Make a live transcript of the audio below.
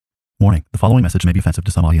Warning, the following message may be offensive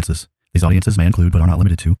to some audiences. These audiences may include, but are not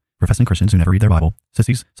limited to, professing Christians who never read their Bible,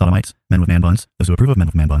 sissies, sodomites, men with man buns, those who approve of men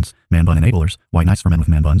with man buns, man bun enablers, white knights for men with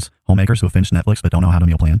man buns, homemakers who have finished Netflix but don't know how to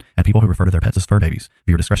meal plan, and people who refer to their pets as fur babies.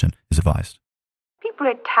 Viewer discretion is advised. People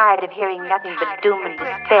are tired of hearing nothing but doom and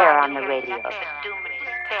despair on the radio.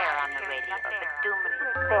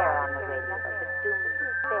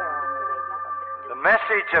 The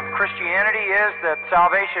message of Christianity is that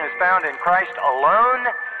salvation is found in Christ alone,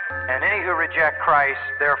 and any who reject Christ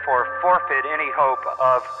therefore forfeit any hope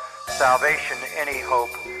of salvation, any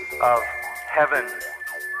hope of heaven.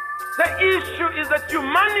 The issue is that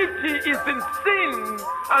humanity is in sin,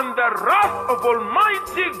 and the wrath of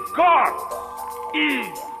Almighty God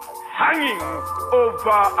is hanging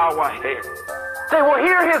over our heads. They will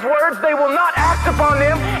hear his words, they will not act upon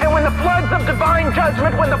them, and when the floods of divine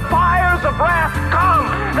judgment, when the fires of wrath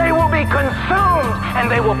come, they will be consumed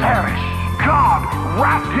and they will perish. God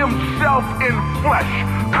wrapped himself in flesh,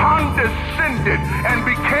 condescended, and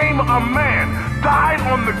became a man, died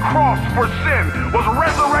on the cross for sin, was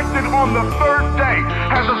resurrected on the third day,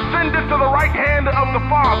 has ascended to the right hand of the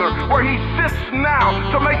Father, where he sits now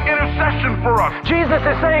to make intercession for us. Jesus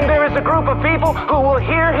is saying there is a group of people who will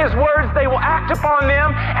hear his words, they will act upon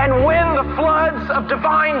them, and when the floods of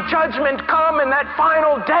divine judgment come in that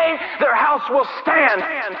final day, their house will stand.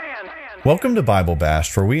 Welcome to Bible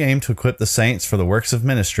Bash, where we aim to equip the saints for the works of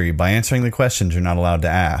ministry by answering the questions you're not allowed to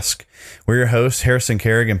ask. We're your hosts, Harrison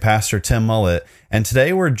Carrig and Pastor Tim Mullett, and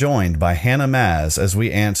today we're joined by Hannah Maz as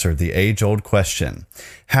we answer the age-old question,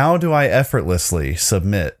 how do I effortlessly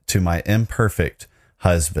submit to my imperfect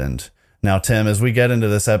husband? Now, Tim, as we get into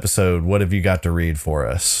this episode, what have you got to read for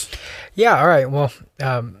us? Yeah, all right. Well,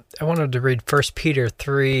 I wanted to read 1 Peter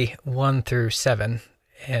 3, 1 through 7.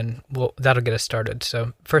 And that'll get us started.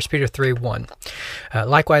 So 1 Peter 3:1.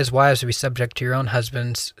 Likewise, wives, be subject to your own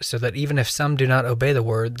husbands, so that even if some do not obey the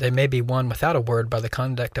word, they may be won without a word by the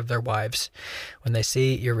conduct of their wives, when they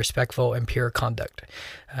see your respectful and pure conduct.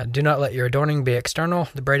 Do not let your adorning be external,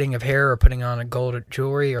 the braiding of hair or putting on a gold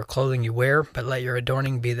jewelry or clothing you wear, but let your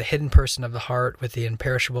adorning be the hidden person of the heart with the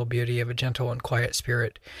imperishable beauty of a gentle and quiet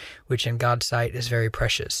spirit, which in God's sight is very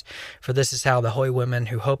precious. For this is how the holy women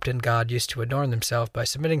who hoped in God used to adorn themselves, by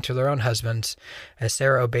submitting to their own husbands, as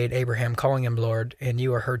Sarah obeyed Abraham, calling him Lord, and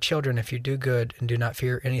you are her children if you do good and do not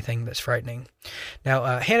fear anything that's frightening.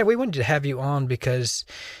 Now, Hannah, we wanted to have you on because,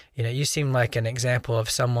 you seem like an example of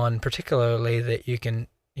someone particularly that you can,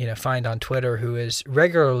 find on Twitter who is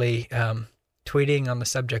regularly tweeting on the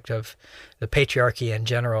subject of the patriarchy in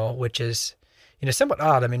general, which is, somewhat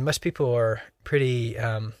odd. I mean, most people are pretty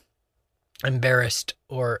embarrassed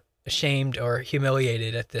or ashamed or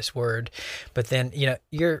humiliated at this word, but then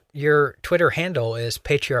your Twitter handle is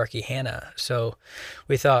Patriarchy Hannah. So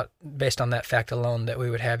we thought, based on that fact alone, that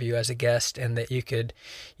we would have you as a guest and that you could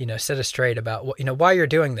set us straight about what why you're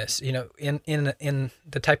doing this, in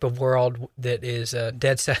the type of world that is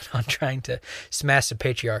dead set on trying to smash the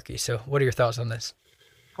patriarchy. So what are your thoughts on this?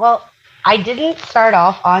 Well, I didn't start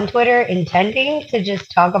off on Twitter intending to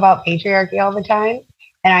just talk about patriarchy all the time.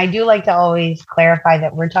 And I do like to always clarify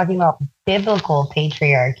that we're talking about biblical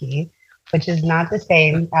patriarchy, which is not the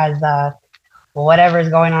same as whatever's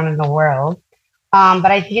going on in the world. But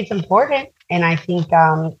I think it's important. And I think,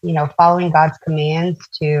 following God's commands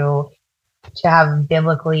to have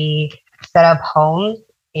biblically set up homes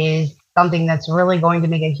is something that's really going to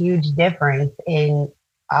make a huge difference in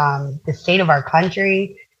the state of our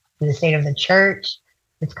country, in the state of the church.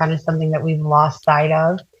 It's kind of something that we've lost sight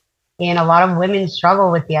of. And a lot of women struggle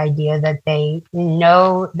with the idea that they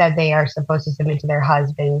know that they are supposed to submit to their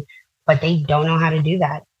husband, but they don't know how to do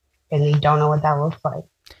that. And they don't know what that looks like.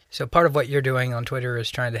 So part of what you're doing on Twitter is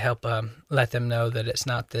trying to help let them know that it's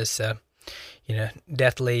not this,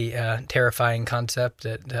 deathly, terrifying concept,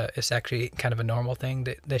 that it's actually kind of a normal thing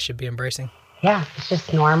that they should be embracing. Yeah, it's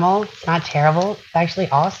just normal. It's not terrible. It's actually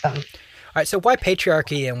awesome. All right, so why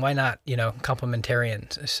patriarchy and why not,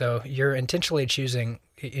 complementarian? So you're intentionally choosing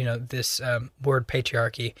this word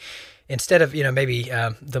patriarchy instead of, maybe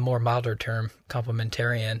the more milder term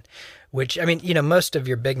complementarian, which, most of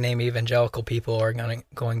your big name evangelical people are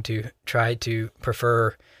going to try to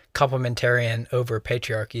prefer complementarian over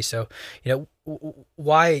patriarchy. So,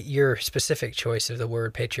 why your specific choice of the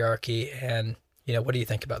word patriarchy, and, what do you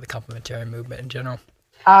think about the complementarian movement in general?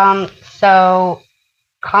 So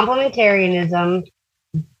complementarianism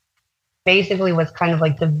basically was kind of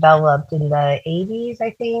like developed in the 80s,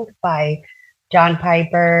 I think, by John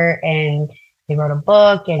Piper, and they wrote a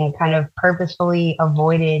book and kind of purposefully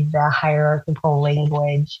avoided the hierarchical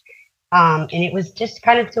language. And it was just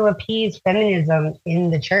kind of to appease feminism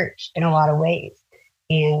in the church in a lot of ways.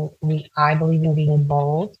 And I believe in being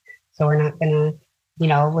bold. So we're not going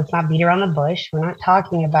to, let's not beat around the bush. We're not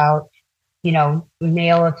talking about,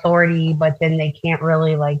 male authority, but then they can't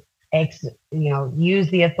really use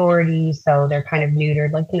the authority. So they're kind of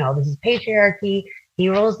neutered. Like, this is patriarchy. He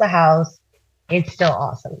rules the house. It's still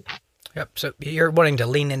awesome. Yep. So you're wanting to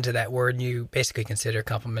lean into that word. You basically consider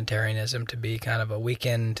complementarianism to be kind of a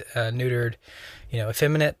weakened, neutered,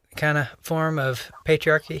 effeminate kind of form of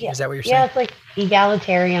patriarchy. Yeah. Is that what you're saying? Yeah, it's like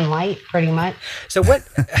egalitarian light, pretty much. So what,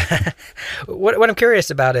 what I'm curious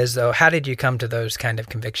about is, though, how did you come to those kind of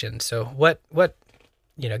convictions? So what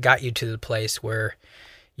got you to the place where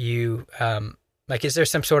you, is there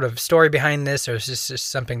some sort of story behind this, or is this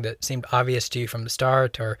just something that seemed obvious to you from the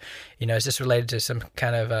start, or, is this related to some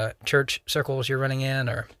kind of church circles you're running in,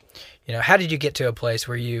 or, how did you get to a place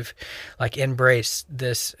where you've embraced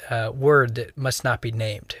this word that must not be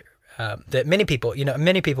named? That many people,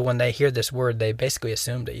 when they hear this word, they basically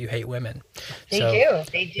assume that you hate women. They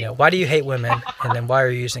do. Why do you hate women, and then why are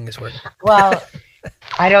you using this word? Well,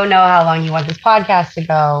 I don't know how long you want this podcast to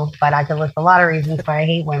go, but I could list a lot of reasons why I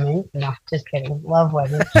hate women. No, just kidding. Love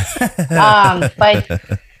women.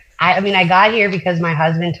 But I got here because my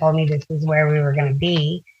husband told me this is where we were going to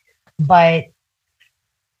be. But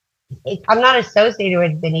I'm not associated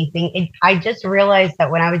with anything. I just realized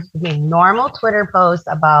that when I was making normal Twitter posts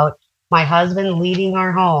about my husband leading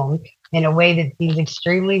our home in a way that seems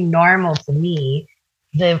extremely normal to me,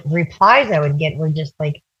 the replies I would get were just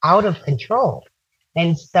out of control.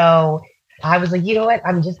 And so I was like, you know what?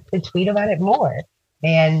 I'm just going to tweet about it more.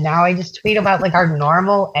 And now I just tweet about our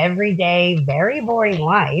normal, everyday, very boring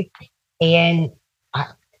life. And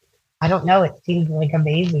I don't know. It seems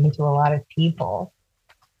amazing to a lot of people.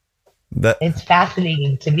 It's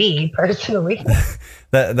fascinating to me personally.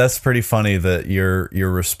 That's pretty funny that your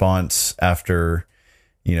response after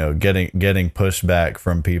getting pushback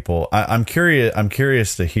from people. I'm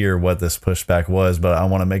curious to hear what this pushback was, but I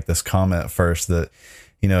want to make this comment first that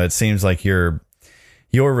it seems like your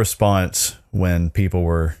response when people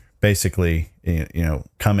were basically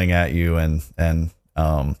coming at you and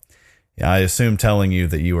I assume telling you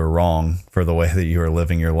that you were wrong for the way that you were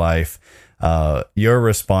living your life. Your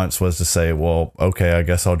response was to say, well, okay, I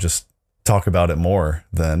guess I'll just talk about it more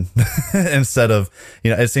then. Instead of,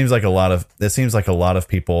 it seems like a lot of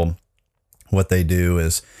people, what they do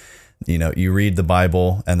is, you read the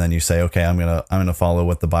Bible and then you say, okay, I'm going to follow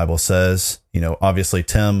what the Bible says. Obviously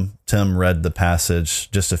Tim read the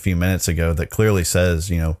passage just a few minutes ago that clearly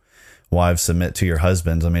says, wives, submit to your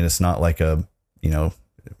husbands. I mean, it's not like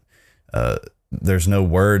there's no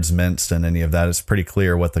words minced in any of that. It's pretty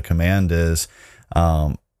clear what the command is.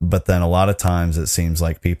 But then a lot of times it seems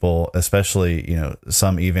like people, especially,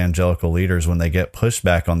 some evangelical leaders, when they get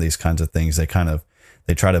pushback on these kinds of things, they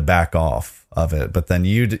try to back off of it. But then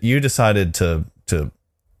you decided to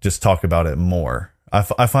just talk about it more.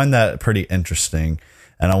 I find that pretty interesting.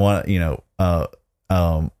 And I want,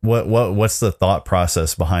 what's the thought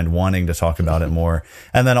process behind wanting to talk about it more?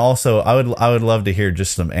 And then also I would love to hear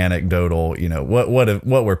just some anecdotal,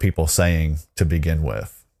 what were people saying to begin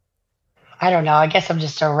with? I don't know. I guess I'm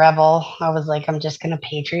just a rebel. I was like, I'm just going to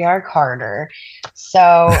patriarch harder. So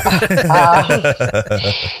I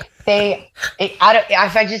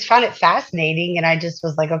just found it fascinating. And I just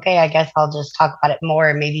was like, okay, I guess I'll just talk about it more.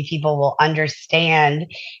 And maybe people will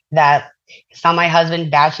understand that it's not my husband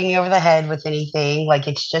bashing me over the head with anything.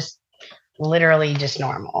 It's just literally just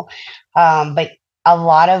normal. But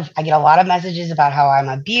I get a lot of messages about how I'm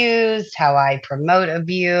abused, how I promote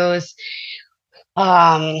abuse.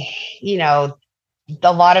 A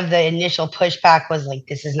lot of the initial pushback was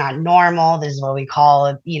this is not normal. This is what we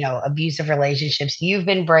call, abusive relationships. You've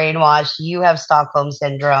been brainwashed. You have Stockholm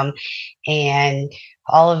syndrome and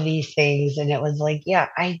all of these things. And it was yeah,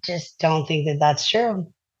 I just don't think that that's true.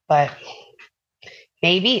 But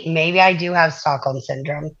maybe I do have Stockholm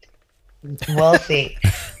syndrome. We'll see.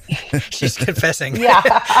 She's confessing.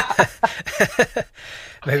 Yeah.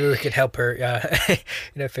 Maybe we could help her,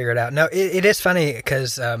 figure it out. No, it is funny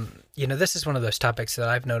because, this is one of those topics that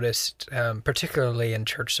I've noticed, particularly in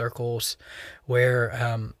church circles,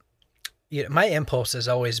 where my impulse has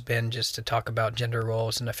always been just to talk about gender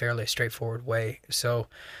roles in a fairly straightforward way. So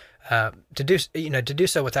to do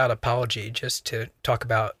so without apology, just to talk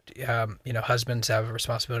about, husbands have a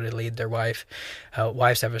responsibility to lead their wife,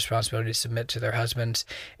 wives have a responsibility to submit to their husbands,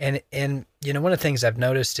 and one of the things I've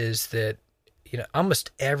noticed is that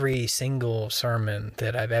almost every single sermon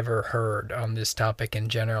that I've ever heard on this topic in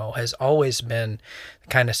general has always been the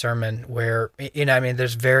kind of sermon where,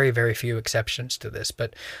 there's very, very few exceptions to this,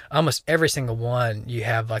 but almost every single one, you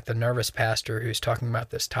have like the nervous pastor who's talking about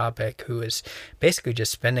this topic, who is basically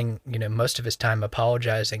just spending, most of his time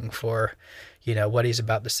apologizing for, what he's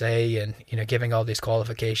about to say, and, giving all these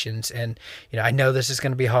qualifications. And, I know this is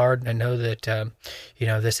going to be hard. And I know that,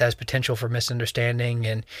 this has potential for misunderstanding,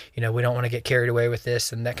 and, we don't want to get carried away with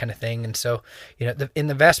this and that kind of thing. And so, in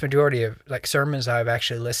the vast majority of like sermons I've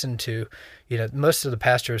actually listened to, most of the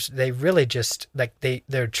pastors, they really just like,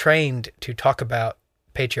 they're trained to talk about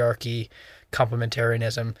patriarchy,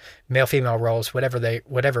 complementarianism, male-female roles,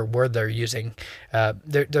 whatever word they're using,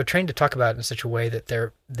 they're trained to talk about it in such a way that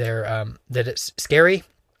that it's scary,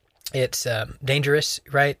 it's dangerous,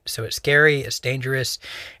 right? So it's scary, it's dangerous.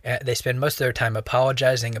 They spend most of their time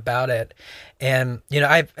apologizing about it, and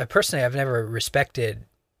I've never respected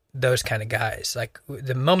those kind of guys. Like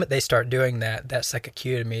the moment they start doing that, that's like a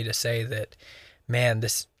cue to me to say that, man,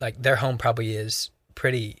 this like their home probably is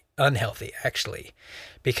pretty unhealthy actually,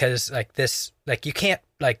 because you can't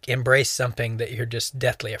like embrace something that you're just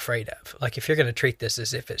deathly afraid of. Like if you're going to treat this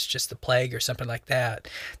as if it's just the plague or something like that,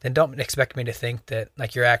 then don't expect me to think that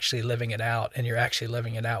like you're actually living it out, and you're actually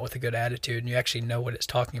living it out with a good attitude, and you actually know what it's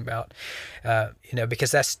talking about,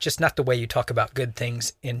 because that's just not the way you talk about good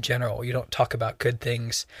things in general. You don't talk about good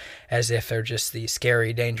things as if they're just the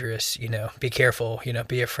scary, dangerous, be careful,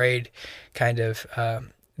 be afraid kind of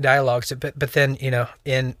dialogues. But then,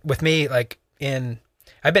 with me,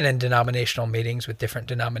 I've been in denominational meetings with different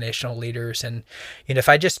denominational leaders, and if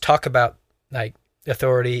I just talk about like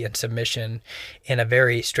authority and submission in a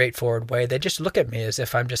very straightforward way, they just look at me as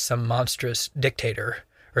if I'm just some monstrous dictator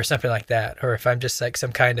or something like that, or if I'm just like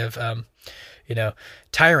some kind of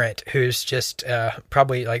tyrant who's just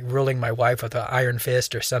probably like ruling my wife with an iron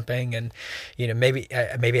fist or something, and maybe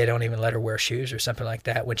I don't even let her wear shoes or something like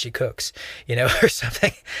that when she cooks, or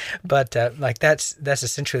something. But like that's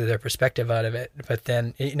essentially their perspective out of it. But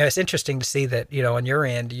then it's interesting to see that on your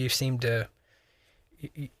end you seem to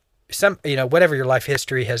whatever your life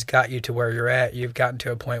history has got you to where you're at, you've gotten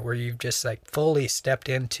to a point where you've just like fully stepped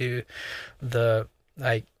into the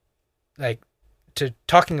like to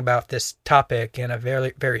talking about this topic in a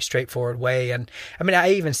very, very straightforward way. And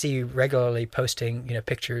I even see you regularly posting,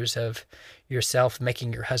 pictures of yourself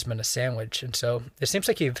making your husband a sandwich. And so it seems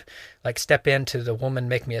like you've like stepped into the woman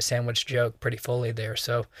make me a sandwich joke pretty fully there.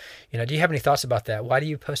 So, do you have any thoughts about that? Why do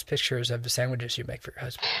you post pictures of the sandwiches you make for your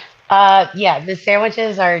husband? Yeah, the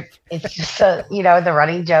sandwiches it's just the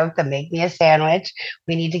running joke, the make me a sandwich.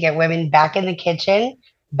 We need to get women back in the kitchen,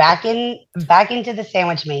 back into the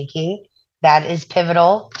sandwich making. That is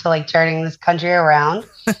pivotal to like turning this country around.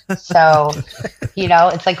 So,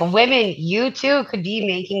 it's like women, you too could be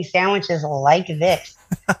making sandwiches like this.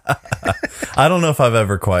 I don't know if I've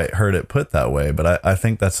ever quite heard it put that way, but I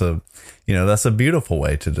think that's a beautiful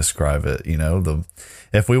way to describe it.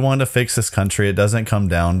 If we want to fix this country, it doesn't come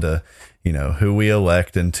down to, who we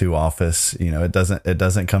elect into office. It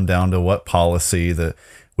doesn't come down to what policy that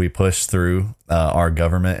we push through our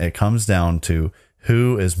government. It comes down to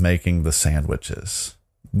who is making the sandwiches.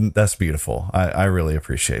 That's beautiful. I really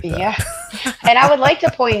appreciate that. Yeah. And I would like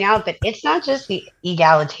to point out that it's not just the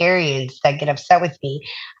egalitarians that get upset with me.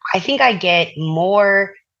 I think I get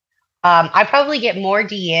more, I probably get more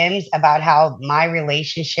DMs about how my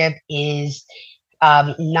relationship is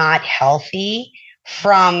not healthy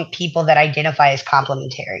from people that identify as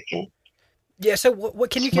complementarian. Yeah. So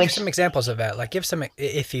what can you give some examples of that? Like give some,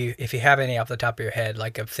 if you have any off the top of your head,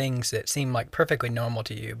 like of things that seem like perfectly normal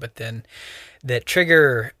to you, but then that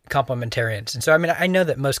trigger complementarians. And so, I know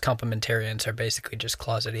that most complementarians are basically just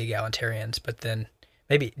closet egalitarians, but then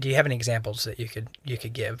maybe, do you have any examples that you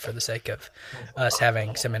could give for the sake of us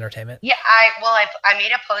having some entertainment? Yeah. I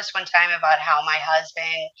made a post one time about how my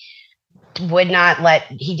husband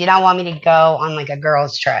he did not want me to go on like a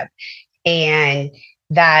girls trip, and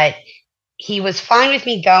that he was fine with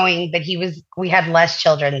me going, but we had less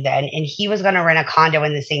children then, and he was going to rent a condo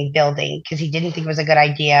in the same building because he didn't think it was a good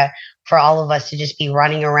idea for all of us to just be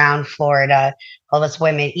running around Florida, all us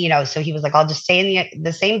women, so he was like, I'll just stay in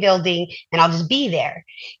the same building and I'll just be there.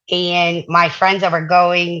 And my friends that were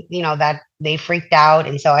going, that they freaked out.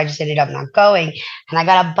 And so I just ended up not going. And I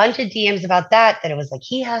got a bunch of DMs about that it was like,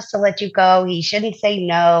 he has to let you go. He shouldn't say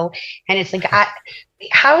no. And it's like,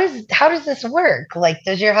 how does this work? Like,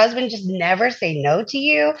 does your husband just never say no to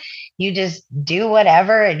you? You just do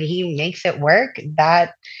whatever and he makes it work?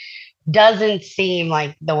 That doesn't seem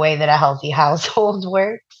like the way that a healthy household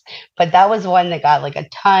works. But that was one that got like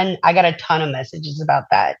I got a ton of messages about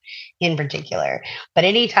that in particular. But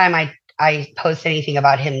anytime I post anything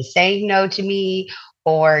about him saying no to me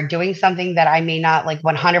or doing something that I may not like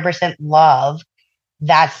 100% love,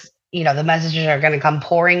 that's, the messages are going to come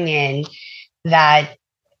pouring in that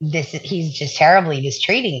he's just terribly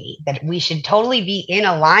mistreating me, that we should totally be in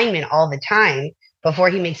alignment all the time before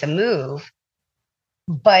he makes a move.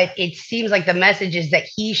 But it seems like the message is that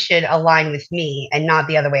he should align with me and not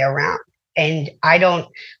the other way around. And I don't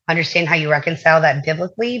understand how you reconcile that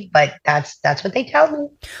biblically, but that's what they tell me.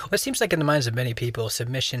 Well, it seems like in the minds of many people,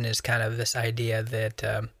 submission is kind of this idea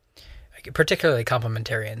that, particularly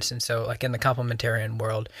complementarians. And so like in the complementarian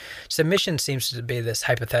world, submission seems to be this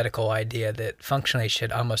hypothetical idea that functionally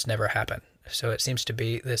should almost never happen. So it seems to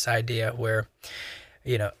be this idea where,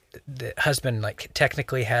 the husband like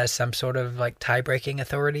technically has some sort of like tie-breaking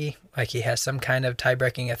authority, like he has some kind of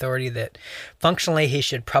tie-breaking authority that functionally he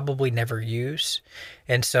should probably never use.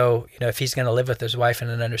 And so, if he's going to live with his wife in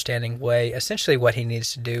an understanding way, essentially what he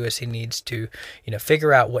needs to do is he needs to,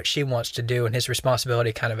 figure out what she wants to do. And his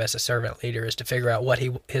responsibility kind of as a servant leader is to figure out what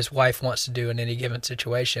his wife wants to do in any given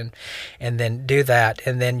situation and then do that.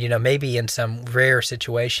 And then, maybe in some rare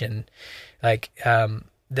situation, like,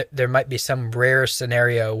 there might be some rare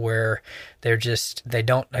scenario where they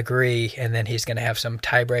don't agree, and then he's going to have some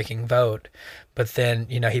tie-breaking vote. But then,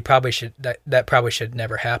 he probably should, that probably should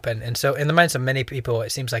never happen. And so in the minds of many people,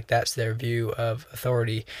 it seems like that's their view of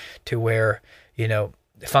authority, to where,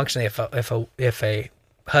 functionally if a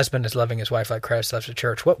husband is loving his wife like Christ loves the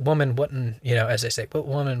church, what woman wouldn't, as they say, what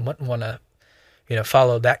woman wouldn't want to,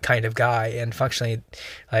 follow that kind of guy? And functionally,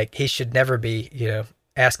 like, he should never be,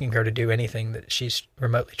 asking her to do anything that she's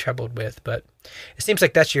remotely troubled with. But it seems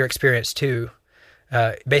like that's your experience too,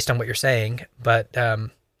 based on what you're saying. But do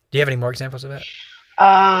you have any more examples of that?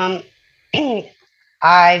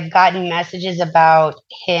 I've gotten messages about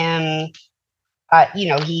him.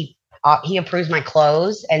 He approves my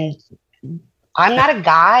clothes, and I'm not a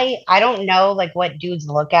guy. I don't know like what dudes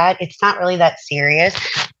look at. It's not really that serious,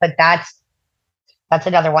 but that's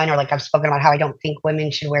another one. Or like I've spoken about how I don't think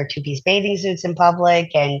women should wear two-piece bathing suits in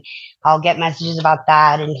public, and I'll get messages about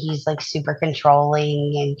that. And he's like super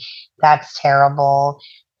controlling, and that's terrible,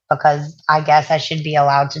 because I guess I should be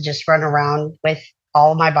allowed to just run around with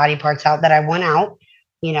all of my body parts out that I want out,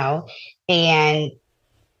 and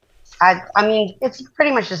I mean, it's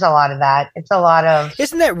pretty much just a lot of that. It's a lot of...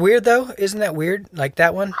 Isn't that weird though? Isn't that weird? Like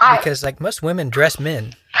that one? Because like most women dress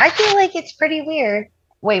men. I feel like it's pretty weird.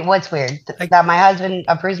 Wait, what's weird? That my husband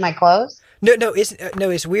approves my clothes? No,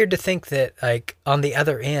 it's weird to think that like on the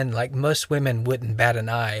other end, like most women wouldn't bat an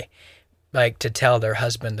eye, like to tell their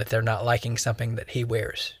husband that they're not liking something that he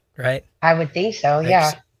wears, right? I would think so,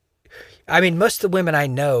 yeah. I mean, most of the women I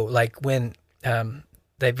know, like when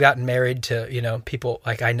they've gotten married to, people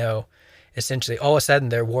like I know, essentially all of a sudden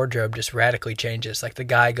their wardrobe just radically changes. Like the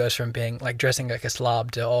guy goes from being like dressing like a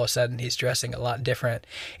slob to all of a sudden he's dressing a lot different.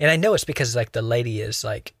 And I know it's because like the lady is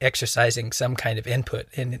like exercising some kind of input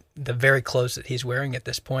in the very clothes that he's wearing at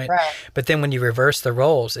this point. Right. But then when you reverse the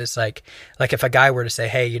roles, it's like if a guy were to say,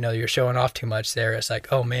 hey, you're showing off too much there, it's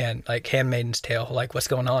like, oh man, like Handmaid's Tale, like what's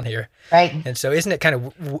going on here? Right. And so isn't it kind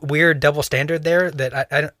of weird double standard there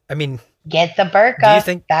that I mean, get the burqa. Do you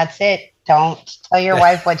think that's it? Don't tell your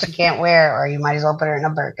wife what she can't wear, or you might as well put her in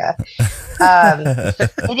a burqa.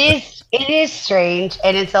 It is strange,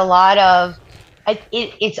 and it's a lot of.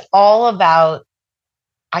 It's all about.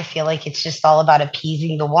 I feel like it's just all about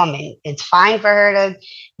appeasing the woman. It's fine for her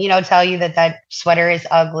to, tell you that sweater is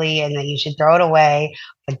ugly and that you should throw it away,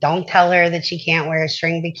 but don't tell her that she can't wear a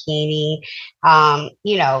string bikini.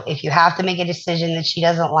 If you have to make a decision that she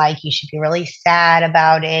doesn't like, you should be really sad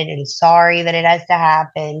about it and sorry that it has to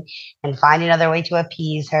happen and find another way to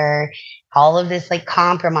appease her. All of this like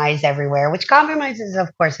compromise everywhere, which compromise is of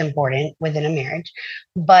course important within a marriage,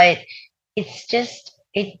 but it's just,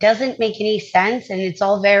 it doesn't make any sense, and it's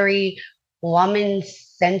all very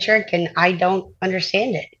woman-centric, and I don't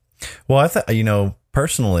understand it. Well,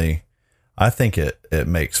 personally, I think it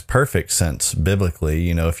makes perfect sense biblically.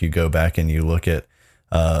 If you go back and you look at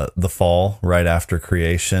the fall right after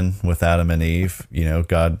creation with Adam and Eve,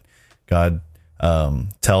 God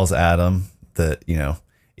tells Adam that,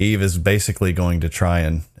 Eve is basically going to try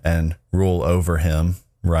and rule over him,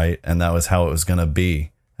 right? And that was how it was going to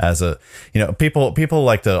be. As people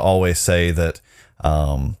like to always say that,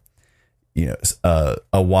 a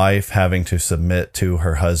wife having to submit to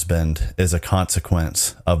her husband is a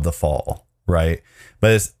consequence of the fall, right?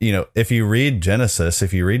 But it's, if you read Genesis,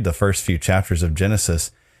 if you read the first few chapters of Genesis,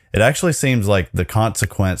 it actually seems like the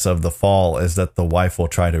consequence of the fall is that the wife will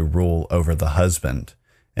try to rule over the husband.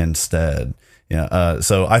 instead.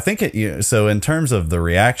 So I think so in terms of the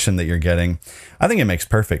reaction that you're getting, I think it makes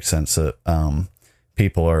perfect sense that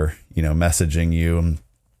people are, messaging you,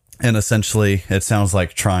 and essentially it sounds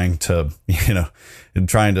like trying to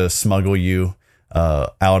smuggle you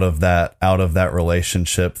out of that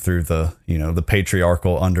relationship through the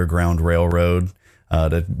patriarchal underground railroad,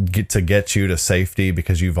 to get you to safety,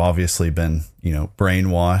 because you've obviously been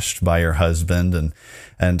brainwashed by your husband,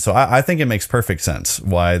 and so I think it makes perfect sense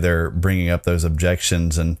why they're bringing up those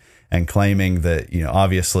objections and claiming that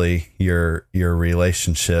obviously your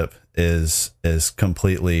relationship is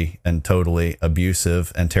completely and totally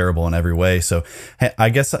abusive and terrible in every way. So I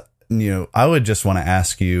guess I would just want to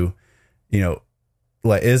ask you,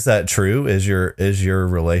 like, is that true? Is your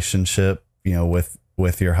relationship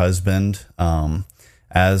with your husband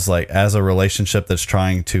as a relationship that's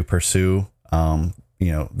trying to pursue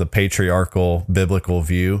the patriarchal biblical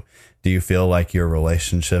view? Do you feel like your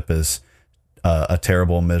relationship is a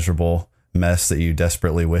terrible, miserable mess that you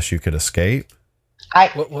desperately wish you could escape?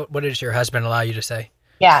 What does your husband allow you to say?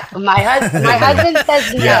 Yeah, my husband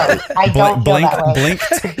says no. Yeah. I don't feel that way. Blink,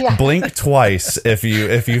 blink twice if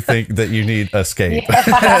you think that you need escape.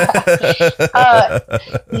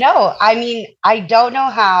 No, I mean, I don't know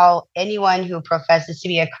how anyone who professes to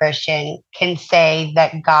be a Christian can say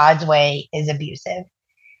that God's way is abusive.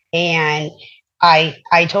 And I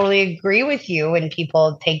totally agree with you when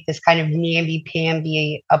people take this kind of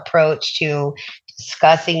namby-pamby approach to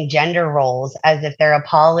discussing gender roles as if they're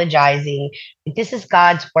apologizing. This is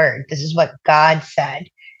God's word. This is what God said.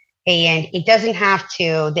 And it doesn't have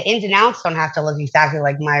to, the ins and outs don't have to look exactly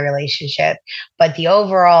like my relationship, but the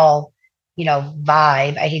overall,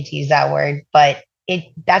 vibe, I hate to use that word, but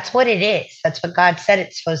that's what it is. That's what God said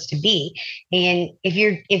it's supposed to be. And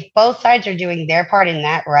if both sides are doing their part in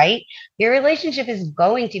that, right, your relationship is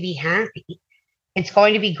going to be happy. It's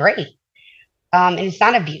going to be great. And it's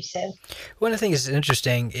not abusive. One of the things that's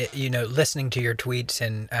interesting, listening to your tweets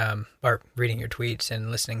and or reading your tweets and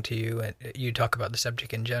listening to you and you talk about the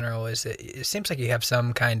subject in general, is that it seems like you have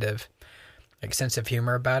some kind of like sense of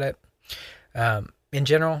humor about it in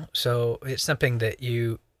general. So it's something that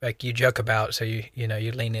you joke about. So you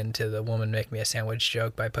lean into the woman make me a sandwich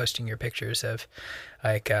joke by posting your pictures of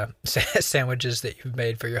like sandwiches that you've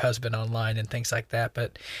made for your husband online and things like that.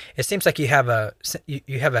 But it seems like you have a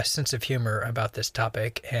sense of humor about this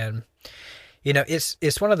topic, and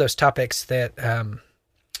it's one of those topics that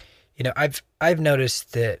I've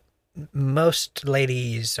noticed that most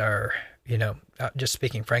ladies are, just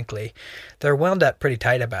speaking frankly, they're wound up pretty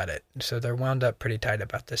tight about it. So they're wound up pretty tight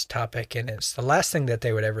about this topic, and it's the last thing that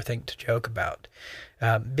they would ever think to joke about,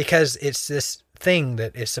 because it's this thing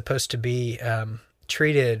that is supposed to be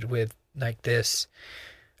treated with like this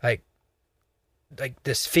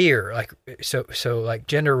fear, so like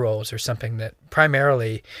gender roles or something that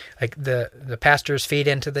primarily like the pastors feed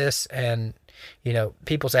into this, and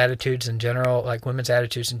people's attitudes in general, like women's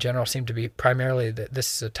attitudes in general, seem to be primarily that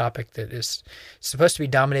this is a topic that is supposed to be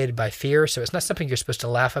dominated by fear. So it's not something you're supposed to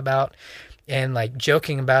laugh about, and like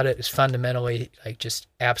joking about it is fundamentally like just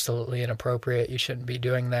absolutely inappropriate. You shouldn't be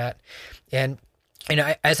doing that. And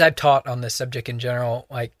as I've taught on this subject in general,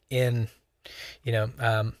 like in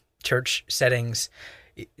church settings,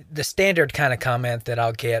 the standard kind of comment that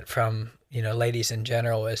I'll get from ladies in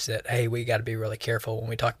general is that, hey, we got to be really careful when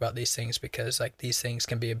we talk about these things, because like these things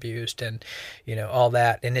can be abused and all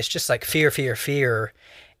that, and it's just like fear.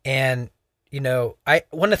 And one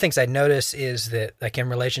of the things I notice is that like in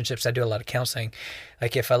relationships, I do a lot of counseling.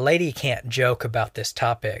 Like if a lady can't joke about this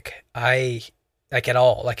topic, like at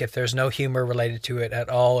all, like if there's no humor related to it at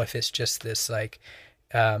all, if it's just this like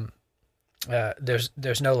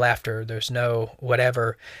there's no laughter, there's no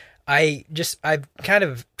whatever, I've kind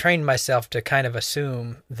of trained myself to kind of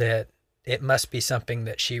assume that it must be something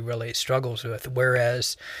that she really struggles with.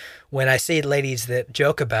 Whereas when I see ladies that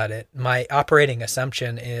joke about it, my operating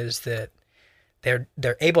assumption is that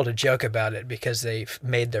they're able to joke about it because they've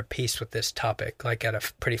made their peace with this topic, like at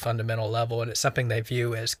a pretty fundamental level, and it's something they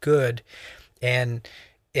view as good, and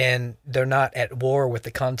they're not at war with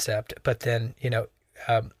the concept. But then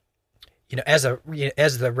as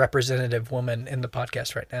the representative woman in the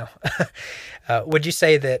podcast right now, would you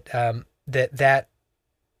say that that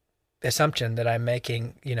assumption that I'm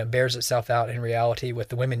making, bears itself out in reality with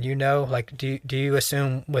the women Like, do you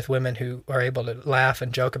assume with women who are able to laugh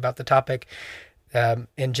and joke about the topic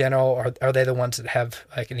in general, are they the ones that have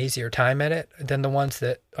like an easier time at it than the ones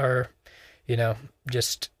that are,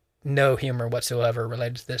 just no humor whatsoever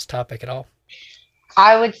related to this topic at all?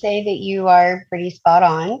 I would say that you are pretty spot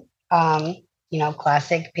on.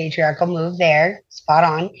 classic patriarchal move there, spot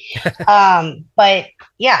on. But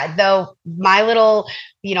yeah, though my little,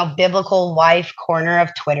 biblical wife corner of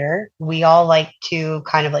Twitter, we all like to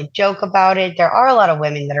kind of like joke about it. There are a lot of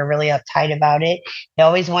women that are really uptight about it. They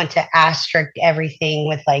always want to asterisk everything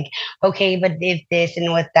with like, okay, but if this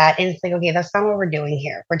and with that. And it's like, okay, that's not what we're doing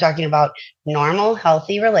here. We're talking about normal,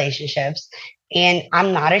 healthy relationships. And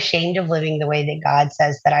I'm not ashamed of living the way that God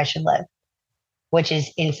says that I should live, which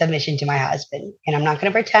is in submission to my husband. And I'm not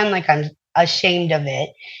going to pretend like I'm ashamed of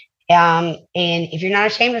it. And if you're not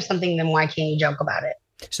ashamed of something, then why can't you joke about it?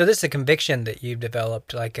 So this is a conviction that you've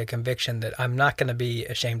developed, like a conviction that I'm not going to be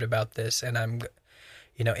ashamed about this. And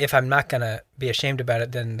if I'm not going to be ashamed about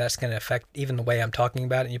it, then that's going to affect even the way I'm talking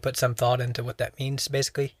about it. And you put some thought into what that means,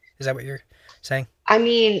 basically. Is that what you're saying? I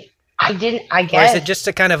mean, I guess. Or is it just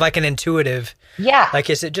a kind of like an intuitive? Yeah. Like,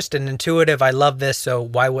 is it just an intuitive, I love this, so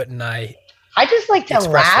why wouldn't I? I just like to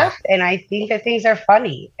laugh, and I think that things are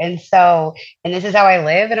funny. And this is how I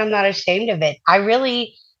live, and I'm not ashamed of it. I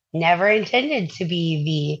really never intended to be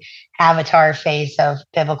the avatar face of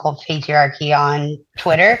biblical patriarchy on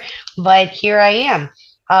Twitter, but here I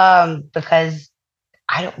am, because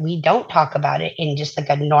we don't talk about it in just like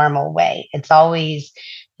a normal way. It's always,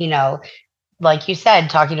 like you said,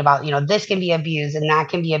 talking about, this can be abused and that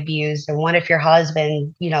can be abused. And what if your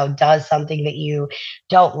husband, does something that you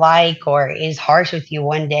don't like or is harsh with you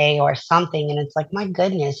one day or something? And it's like, my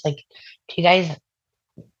goodness, like, do you guys,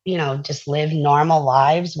 just live normal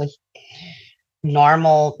lives with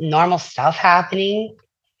normal stuff happening?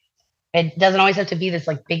 It doesn't always have to be this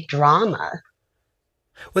like big drama.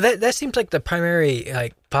 Well, that seems like the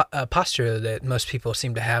primary posture that most people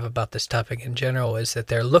seem to have about this topic in general, is that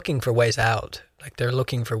they're looking for ways out. Like they're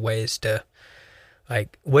looking for ways to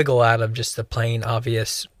like wiggle out of just the plain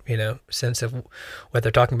obvious, sense of what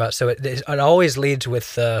they're talking about. So it always leads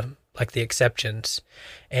with like the exceptions.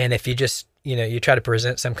 And if you just, you try to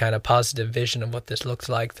present some kind of positive vision of what this looks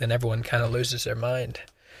like, then everyone kind of loses their mind.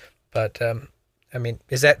 But I mean,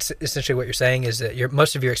 is that essentially what you're saying? Is that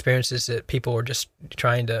most of your experience is that people are just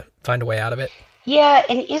trying to find a way out of it? Yeah,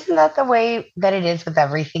 and isn't that the way that it is with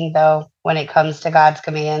everything, though, when it comes to God's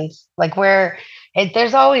commands? Like,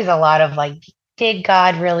 there's always a lot of like, did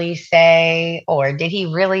God really say, or did he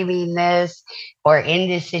really mean this, or in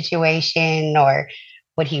this situation, or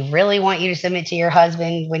would he really want you to submit to your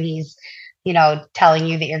husband when he's, telling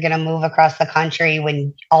you that you're going to move across the country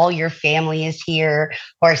when all your family is here,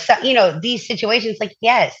 or these situations? Like,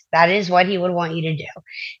 yes, that is what he would want you to do,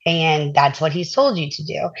 and that's what he's told you to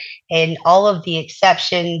do. And all of the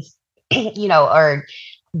exceptions, or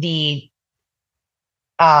the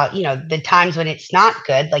the times when it's not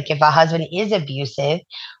good, like if a husband is abusive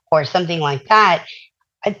or something like that,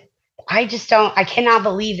 I cannot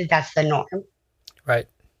believe that that's the norm. Right.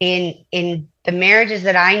 In the marriages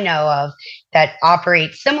that I know of that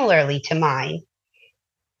operate similarly to mine,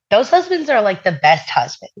 those husbands are like the best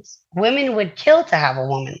husbands. Women would kill to have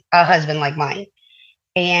a husband like mine.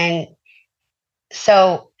 And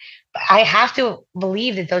so I have to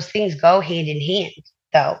believe that those things go hand in hand,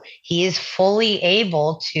 though. He is fully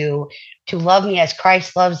able to love me as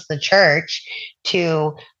Christ loves the church,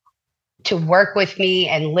 to work with me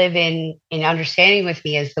and live in understanding with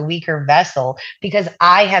me as the weaker vessel, because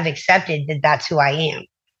I have accepted that that's who I am.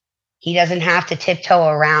 He doesn't have to tiptoe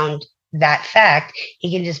around that fact.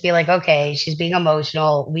 He can just be like, okay, she's being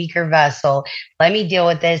emotional, weaker vessel. Let me deal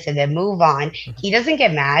with this and then move on. He doesn't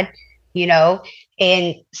get mad,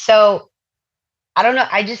 And so I don't know.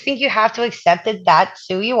 I just think you have to accept that that's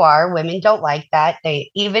who you are. Women don't like that.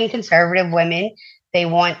 Even conservative women, they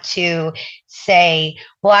want to say,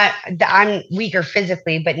 well, I'm weaker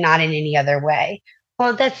physically, but not in any other way.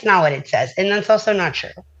 Well, that's not what it says. And that's also not true.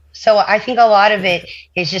 So I think a lot of it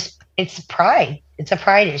is it's pride. It's a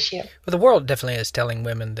pride issue. Well, the world definitely is telling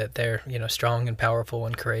women that they're, strong and powerful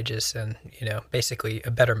and courageous and, basically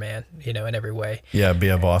a better man, in every way. Yeah, be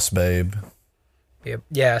a boss babe.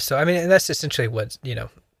 Yeah. So, I mean, that's essentially what,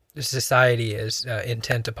 society is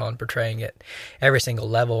intent upon portraying at every single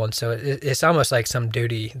level. And so it's almost like some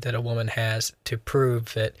duty that a woman has to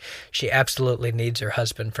prove that she absolutely needs her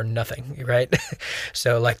husband for nothing, right?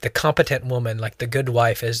 So like the competent woman, like the good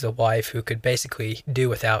wife, is the wife who could basically do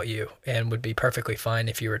without you and would be perfectly fine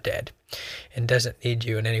if you were dead and doesn't need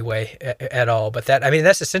you in any way at all. But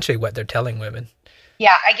that's essentially what they're telling women.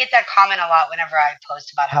 Yeah, I get that comment a lot whenever I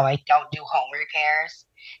post about how I don't do home repairs.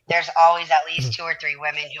 There's always at least 2 or 3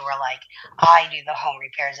 women who are like, I do the home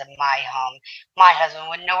repairs in my home. My husband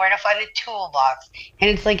wouldn't know where to find a toolbox. And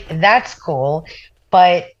it's like, that's cool.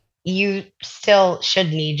 But you still should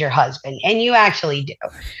need your husband, and you actually do.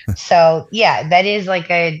 So yeah, that is like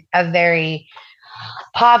a very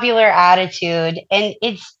popular attitude, and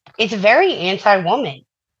it's very anti-woman.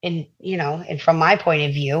 And and from my point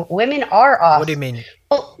of view, women are awesome. What do you mean?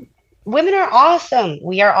 Well, women are awesome.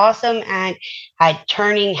 We are awesome at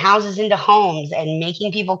turning houses into homes and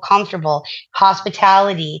making people comfortable.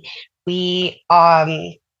 Hospitality. We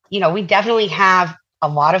we definitely have a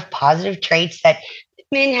lot of positive traits that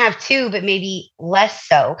men have too, but maybe less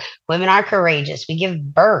so. Women are courageous. We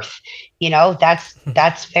give birth.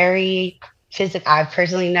 That's very physical. I've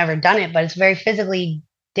personally never done it, but it's a very physically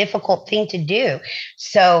difficult thing to do.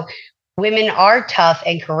 So women are tough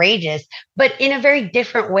and courageous, but in a very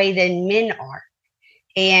different way than men are.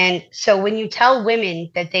 And so when you tell women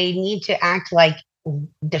that they need to act like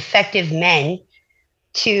defective men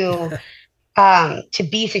to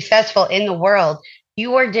be successful in the world,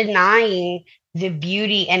 you are denying the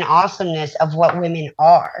beauty and awesomeness of what women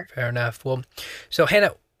are. Fair enough. Well, so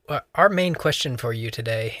Hannah, our main question for you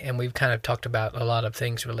today, and we've kind of talked about a lot of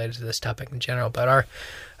things related to this topic in general, but our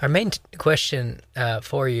main question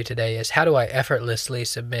for you today is, how do I effortlessly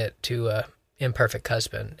submit to a imperfect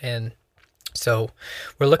husband? And so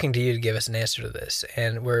we're looking to you to give us an answer to this,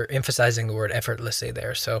 and we're emphasizing the word effortlessly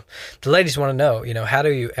there. So the ladies want to know, how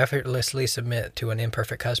do you effortlessly submit to an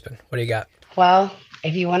imperfect husband? What do you got? Well,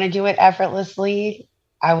 if you want to do it effortlessly,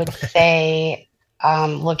 I would say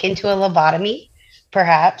look into a lobotomy,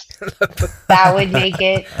 perhaps. That would make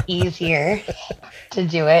it easier to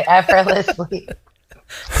do it effortlessly.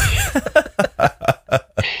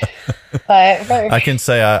 But I can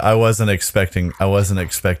say I wasn't expecting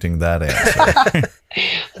that answer.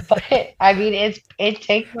 But I mean, it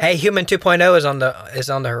takes. Hey, Human 2.0 is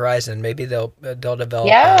on the horizon. Maybe they'll develop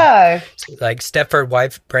like Stepford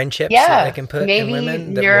wife brain chips that they can put in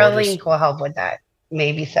women. Maybe Neuralink will help with that.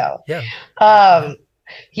 Maybe so. Yeah.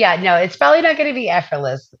 Yeah, no, it's probably not going to be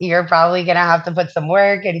effortless. You're probably going to have to put some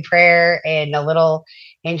work and prayer and a little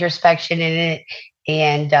introspection in it.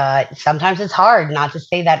 And sometimes it's hard not to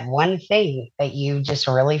say that one thing that you just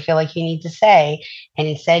really feel like you need to say. And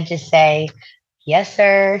instead just say, yes,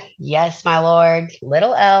 sir. Yes, my Lord.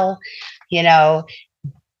 Little L, but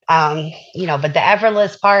the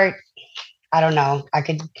effortless part, I don't know.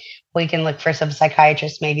 We can look for some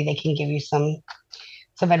psychiatrists. Maybe they can give you some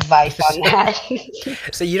advice on that.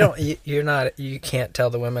 So you can't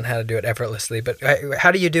tell the women how to do it effortlessly, but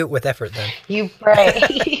how do you do it with effort then? You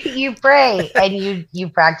pray, and you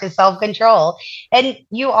practice self-control, and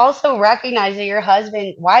you also recognize that your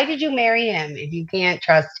husband, why did you marry him if you can't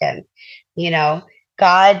trust him?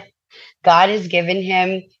 God has given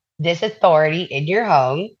him this authority in your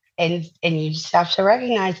home, and you just have to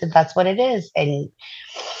recognize that that's what it is. And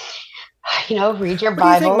read your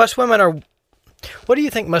Bible. What do you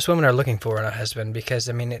think most women are looking for in a husband? Because,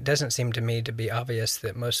 I mean, it doesn't seem to me to be obvious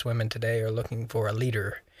that most women today are looking for a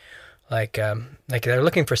leader. Like they're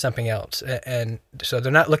looking for something else. And so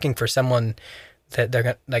they're not looking for someone that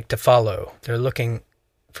they're going to follow. They're looking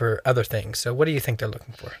for other things. So what do you think they're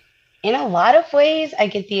looking for? In a lot of ways, I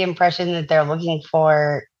get the impression that they're looking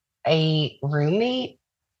for a roommate,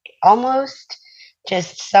 almost.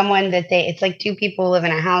 Just someone that it's like two people who live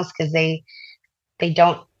in a house because they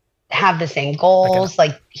don't have the same goals.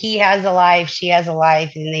 Like he has a life, she has a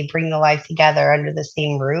life, and they bring the life together under the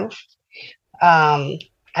same roof. I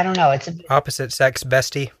don't know. It's opposite sex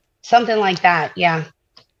bestie, something like that. Yeah,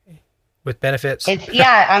 with benefits.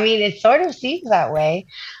 It sort of seems that way.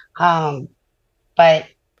 But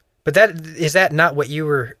is that not what you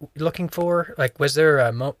were looking for? Like, was there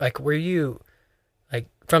a were you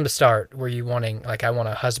from the start? Were you wanting I want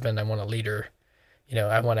a husband, I want a leader?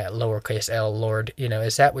 I want a lowercase L, Lord.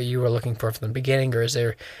 Is that what you were looking for from the beginning? Or is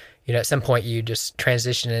there, at some point you just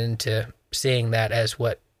transition into seeing that as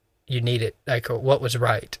what you needed, or what was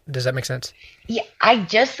right? Does that make sense? Yeah, I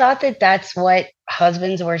just thought that that's what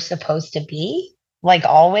husbands were supposed to be,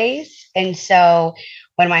 always. And so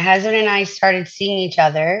when my husband and I started seeing each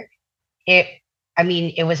other, it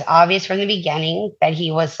was obvious from the beginning that he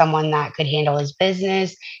was someone that could handle his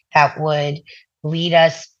business, that would lead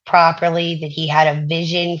us properly, that he had a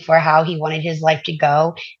vision for how he wanted his life to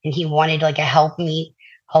go, and he wanted a helpmeet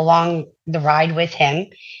along the ride with him.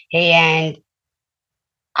 And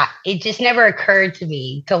it just never occurred to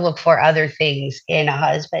me to look for other things in a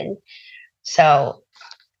husband. So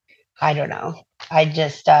I don't know. I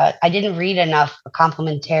just I didn't read enough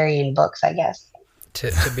complementarian books, I guess.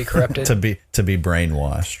 To be corrupted, to be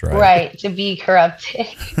brainwashed, right? Right, to be corrupted.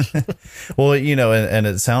 Well, and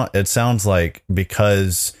it sounds like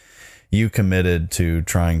because you committed to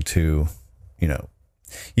trying to,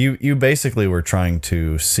 You basically were trying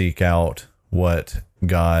to seek out what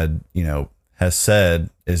God, has said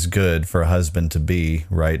is good for a husband to be,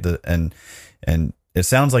 right? And it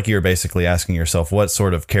sounds like you're basically asking yourself what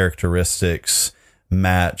sort of characteristics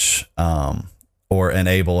match or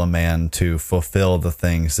enable a man to fulfill the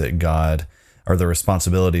things that God, or the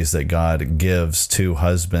responsibilities that God gives to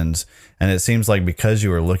husbands. And it seems like because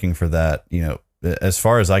you were looking for that, as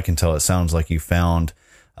far as I can tell, it sounds like you found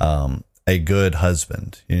a good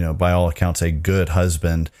husband, by all accounts, a good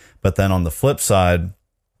husband. But then on the flip side,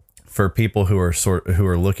 for people who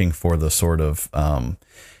are looking for the sort of,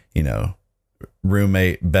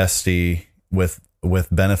 roommate, bestie with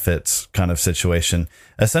benefits kind of situation,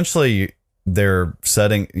 essentially they're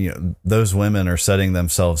setting, those women are setting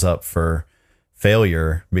themselves up for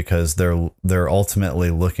failure because they're ultimately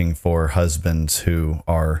looking for husbands who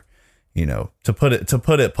are, to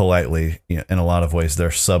put it politely, in a lot of ways, they're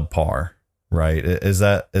subpar, right? Is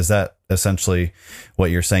that essentially what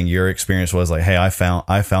you're saying? Your experience was like, hey, I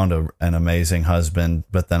found an amazing husband,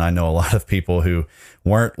 but then I know a lot of people who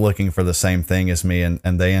weren't looking for the same thing as me, and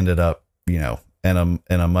they ended up, in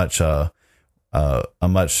a much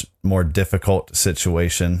more difficult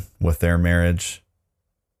situation with their marriage.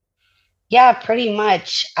 Yeah, pretty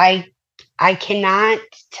much. I cannot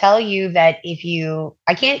tell you that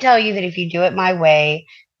I can't tell you that if you do it my way,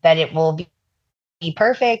 that it will be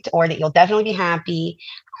perfect or that you'll definitely be happy.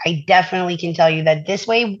 I definitely can tell you that this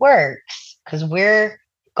way works because we're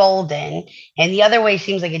golden, and the other way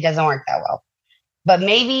seems like it doesn't work that well. But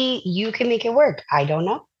maybe you can make it work. I don't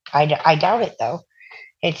know. I doubt it, though.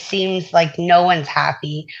 It seems like no one's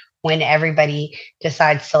happy when everybody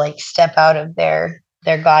decides to like step out of their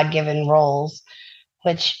God-given roles,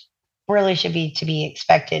 which really should be to be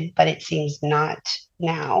expected, but it seems not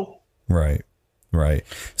now. Right.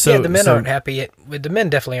 So the men aren't happy. The men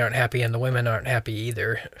definitely aren't happy, and the women aren't happy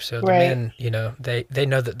either. So the men, they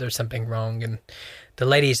know that there's something wrong, and the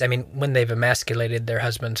ladies, I mean, when they've emasculated their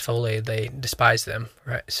husbands fully, they despise them,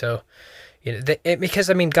 right? So, because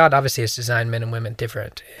I mean, God obviously has designed men and women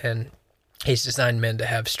different, and He's designed men to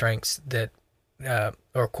have strengths that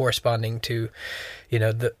are corresponding to,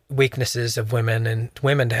 the weaknesses of women, and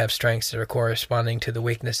women to have strengths that are corresponding to the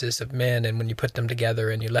weaknesses of men. And when you put them together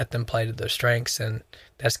and you let them play to their strengths, and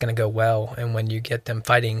that's going to go well. And when you get them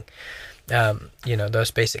fighting,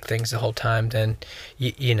 those basic things the whole time, then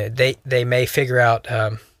they may figure out,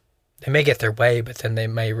 they may get their way, but then they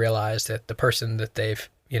may realize that the person that they've,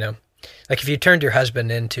 like if you turned your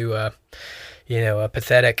husband into a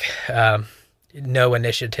pathetic, no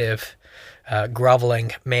initiative,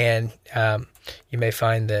 groveling man, you may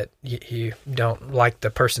find that you don't like the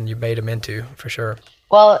person you made him into, for sure.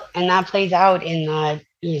 Well, and that plays out in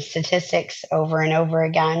the statistics over and over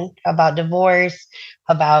again about divorce,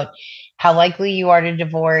 about how likely you are to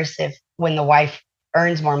divorce when the wife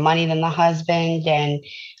earns more money than the husband, and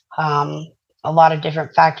a lot of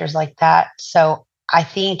different factors like that. So I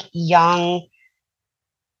think young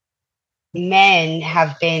men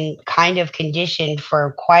have been kind of conditioned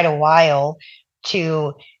for quite a while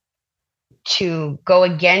to go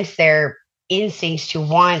against their instincts to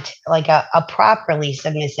want like a properly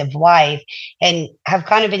submissive wife, and have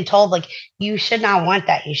kind of been told like, you should not want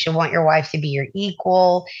that. You should want your wife to be your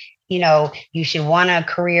equal. You should want a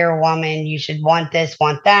career woman. You should want this,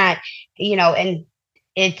 want that, and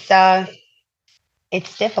it's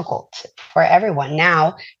difficult for everyone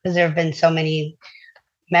now because there have been so many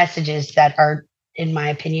messages that are, in my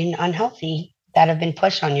opinion, unhealthy that have been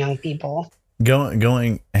pushed on young people.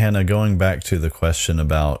 Hannah, going back to the question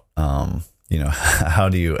about, how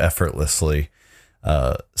do you effortlessly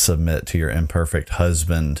submit to your imperfect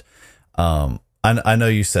husband? I know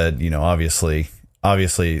you said, obviously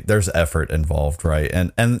there's effort involved, right?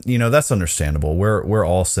 And that's understandable. We're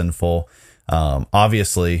all sinful.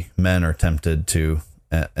 Obviously men are tempted to,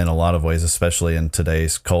 in a lot of ways, especially in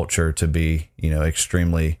today's culture, to be,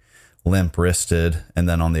 extremely limp-wristed. And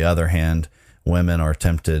then on the other hand, women are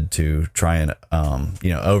tempted to try and,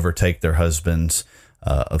 overtake their husband's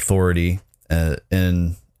authority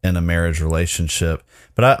in a marriage relationship.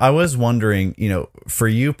 But I was wondering, for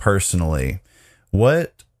you personally,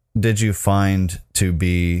 what did you find to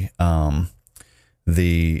be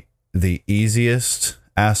the easiest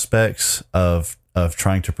aspects of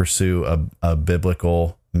trying to pursue a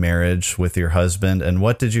biblical marriage with your husband, and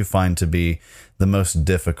what did you find to be the most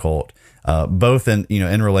difficult, both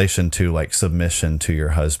in relation to like submission to your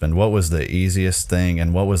husband? What was the easiest thing,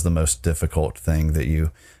 and what was the most difficult thing that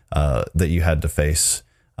you had to face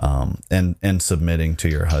in submitting to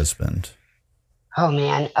your husband? Oh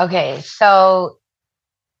man. Okay, so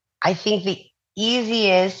I think the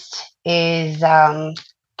easiest is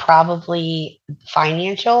probably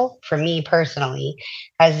financial for me personally,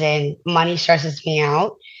 as in money stresses me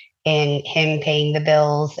out, and him paying the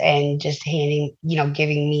bills and just giving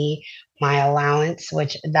me my allowance,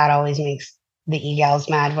 which that always makes the e-gals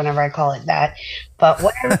mad whenever I call it that. But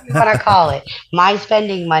whatever you want to call it, my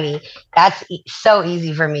spending money, that's so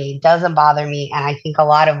easy for me. It doesn't bother me. And I think a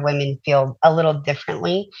lot of women feel a little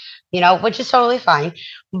differently, which is totally fine.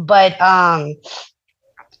 But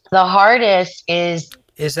the hardest is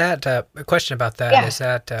that a question about that? Yeah. Is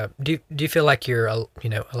that do you feel like your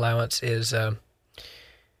allowance is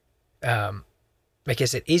like,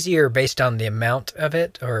 is it easier based on the amount of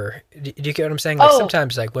it, or do you get what I'm saying? Like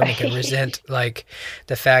sometimes like women can resent like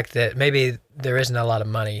the fact that maybe there isn't a lot of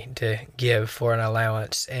money to give for an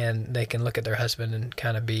allowance, and they can look at their husband and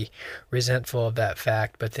kind of be resentful of that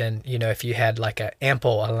fact. But then, if you had like an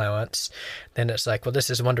ample allowance, then it's like, well,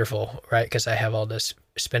 this is wonderful, right? Because I have all this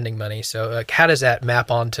spending money. So like, how does that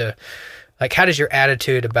map onto, like, how does your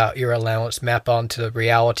attitude about your allowance map onto the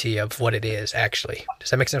reality of what it is actually? Does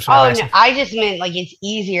that make sense? No, I just meant like it's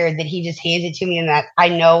easier that he just hands it to me and that I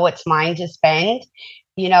know what's mine to spend,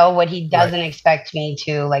 what he doesn't expect me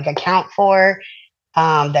to like account for.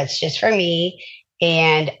 That's just for me.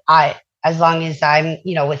 And as long as I'm,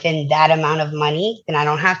 within that amount of money, then I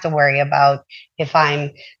don't have to worry about if I'm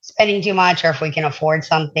spending too much or if we can afford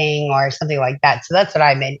something or something like that. So that's what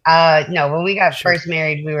I meant. No, when we got first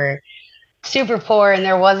married, we were super poor and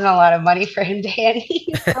there wasn't a lot of money for him to hand me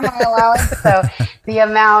for my allowance. So the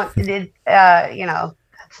amount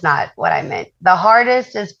that's not what I meant. The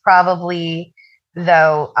hardest is probably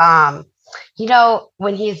though,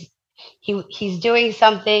 when he's doing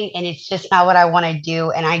something and it's just not what I want to do.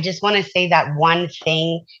 And I just want to say that one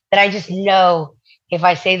thing that I just know if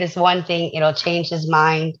I say this one thing, it'll change his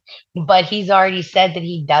mind. But he's already said that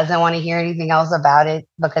he doesn't want to hear anything else about it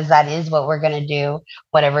because that is what we're going to do,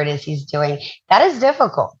 whatever it is he's doing. That is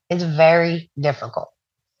difficult. It's very difficult.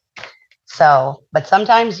 So, but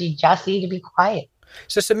sometimes you just need to be quiet.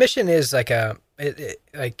 So submission is like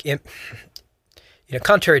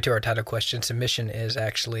contrary to our title question, submission is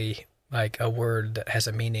actually like a word that has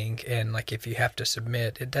a meaning. And like, if you have to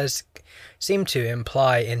submit, it does seem to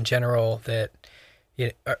imply in general that,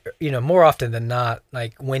 more often than not,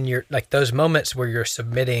 like when you're like those moments where you're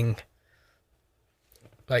submitting,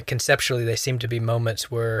 like conceptually, they seem to be moments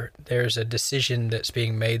where there's a decision that's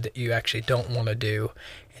being made that you actually don't want to do.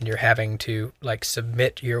 And you're having to like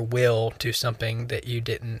submit your will to something that you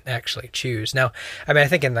didn't actually choose. Now, I mean, I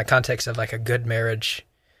think in the context of like a good marriage,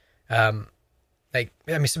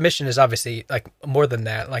 submission is obviously like more than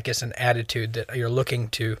that. Like it's an attitude that you're looking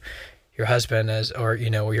to your husband as, or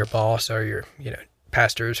your boss, or your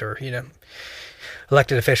pastors, or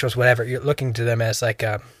elected officials, whatever. You're looking to them as like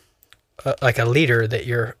a leader that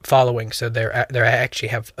you're following, so they actually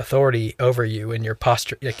have authority over you, and your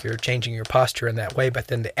posture, like you're changing your posture in that way. But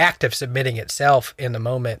then the act of submitting itself in the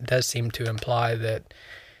moment does seem to imply that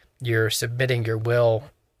you're submitting your will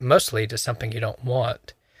mostly to something you don't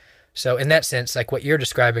want. So in that sense, like what you're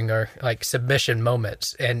describing are like submission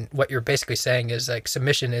moments, and what you're basically saying is like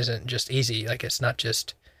submission isn't just easy. Like it's not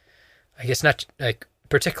like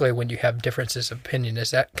particularly when you have differences of opinion.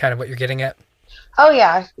 Is that kind of what you're getting at? Oh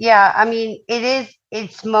yeah. Yeah. I mean,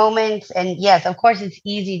 it's moments, and yes, of course it's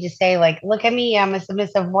easy to say like, look at me, I'm a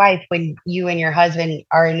submissive wife, when you and your husband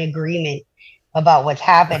are in agreement about what's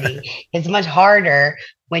happening. It's much harder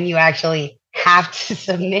when you actually have to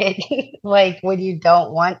submit, like when you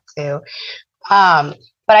don't want to. But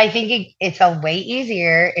I think it's a way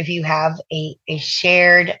easier if you have a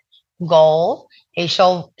shared goal, a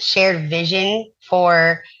shared vision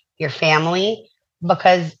for your family,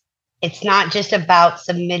 because it's not just about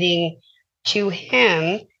submitting to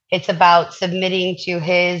him. It's about submitting to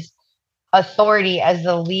his authority as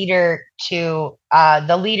the leader, to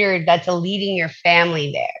the leader that's leading your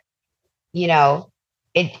family there.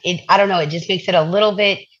 I don't know. It just makes it a little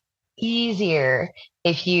bit easier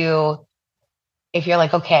if you're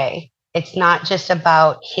like, okay, it's not just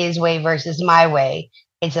about his way versus my way.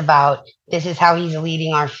 It's about, this is how he's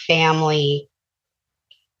leading our family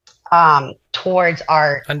towards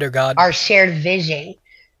under God, our shared vision,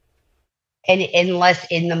 and less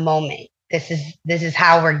in the moment. This is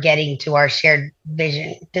how we're getting to our shared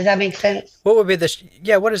vision. Does that make sense? What would be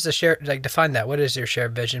what is the shared, like define that? What is your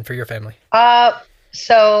shared vision for your family?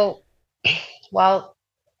 So, well,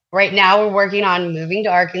 right now we're working on moving to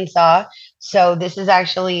Arkansas. So this is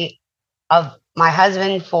actually my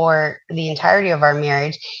husband, for the entirety of our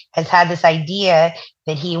marriage, has had this idea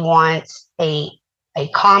that he wants a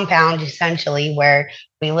compound, essentially, where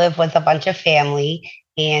we live with a bunch of family,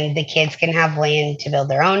 and the kids can have land to build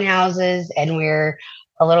their own houses, and we're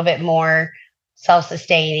a little bit more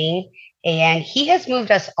self-sustaining. And he has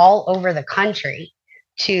moved us all over the country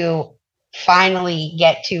to finally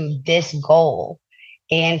get to this goal.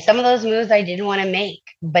 And some of those moves I didn't want to make,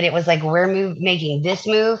 but it was like, making this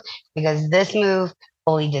move because this move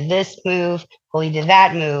will lead to this move, will lead to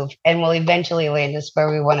that move, and will eventually land us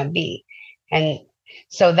where we want to be. And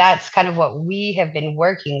so that's kind of what we have been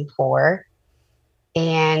working for.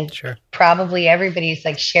 And Sure. probably everybody's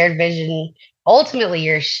like shared vision. Ultimately,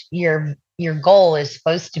 your goal is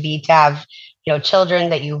supposed to be to have, children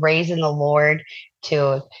that you raise in the Lord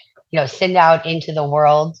to, send out into the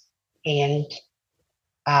world and,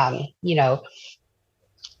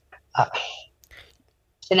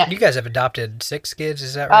 You guys have adopted 6 kids,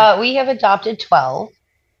 is that right? we have adopted 12.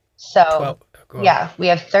 So 12. yeah, we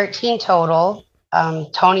have 13 total.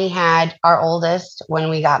 Tony had our oldest when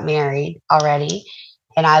we got married already,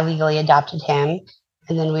 and I legally adopted him.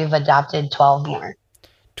 And then we've adopted 12 more.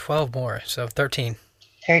 12 more, so 13.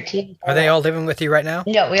 13. Are they all living with you right now?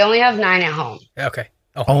 No, we only have 9 at home. Okay.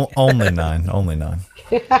 Only 9. Only 9.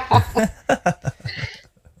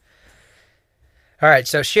 All right,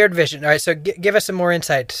 so shared vision. All right, so give us some more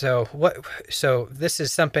insight. So this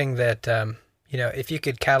is something that, if you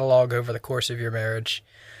could catalog over the course of your marriage,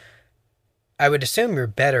 I would assume you're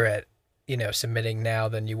better at, submitting now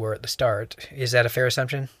than you were at the start. Is that a fair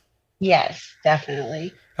assumption? Yes,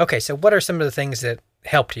 definitely. Okay, so what are some of the things that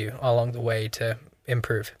helped you along the way to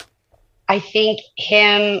improve? I think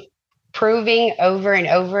him proving over and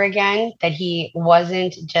over again that he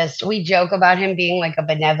wasn't just, we joke about him being like a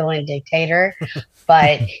benevolent dictator,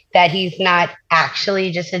 but that he's not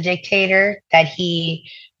actually just a dictator, that he,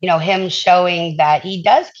 him showing that he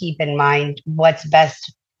does keep in mind what's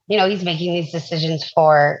best. He's making these decisions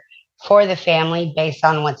for the family based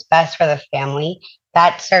on what's best for the family.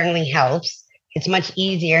 That certainly helps. It's much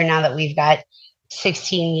easier now that we've got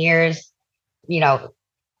 16 years,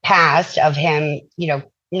 past of him,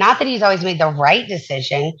 not that he's always made the right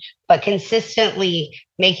decision, but consistently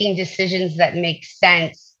making decisions that make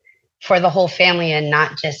sense for the whole family and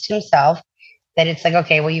not just himself. That it's like,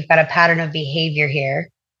 okay, well, you've got a pattern of behavior here,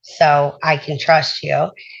 so I can trust you.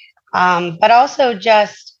 But also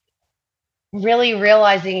just really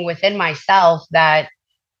realizing within myself that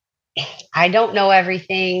I don't know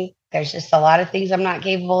everything. There's just a lot of things I'm not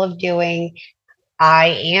capable of doing. I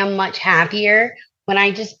am much happier when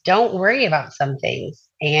I just don't worry about some things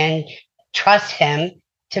and trust him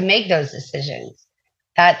to make those decisions.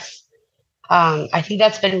 That's, I think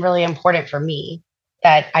that's been really important for me,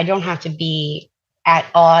 that I don't have to be at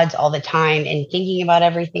odds all the time and thinking about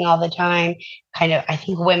everything all the time. I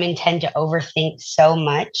think women tend to overthink so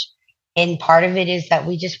much. And part of it is that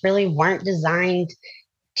we just really weren't designed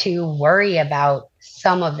to worry about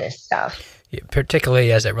some of this stuff. Yeah,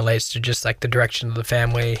 particularly as it relates to just like the direction of the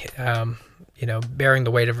family, bearing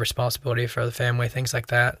the weight of responsibility for the family, things like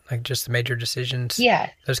that, like just the major decisions. Yeah.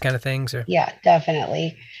 Those kind of things. Or... Yeah,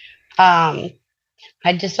 definitely. I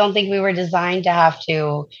just don't think we were designed to have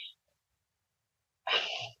to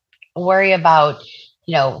worry about,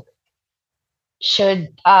 should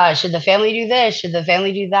the family do this? Should the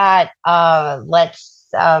family do that? Let's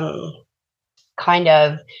kind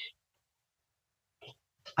of,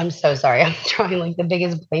 I'm so sorry. I'm drawing like the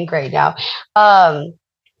biggest blank right now.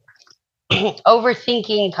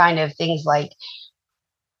 Overthinking kind of things like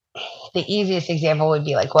the easiest example would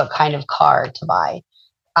be like what kind of car to buy.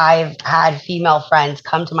 I've had female friends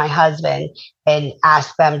come to my husband and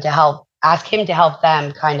ask him to help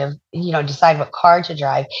them kind of, decide what car to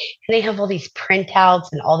drive. And they have all these printouts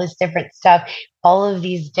and all this different stuff, all of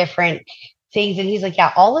these different things. And he's like,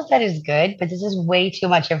 yeah, all of that is good, but this is way too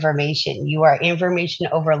much information. You are information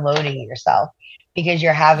overloading yourself because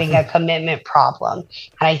you're having a commitment problem.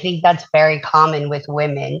 And I think that's very common with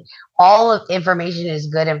women. All of information is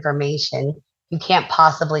good information. You can't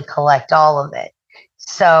possibly collect all of it.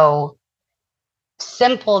 So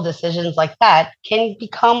simple decisions like that can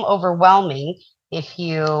become overwhelming if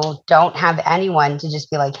you don't have anyone to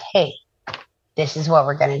just be like, hey, this is what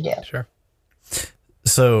we're going to do. Sure.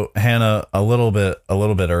 So Hannah, a little bit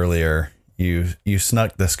earlier, you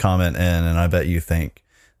snuck this comment in, and I bet you think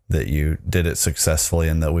that you did it successfully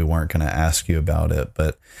and that we weren't going to ask you about it.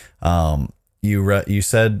 But you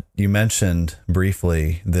mentioned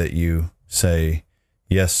briefly that you say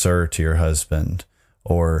yes, sir, to your husband,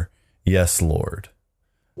 or yes, Lord.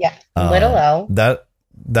 Yeah, little L.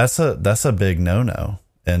 That's a big no-no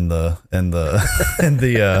in the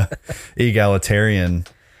egalitarian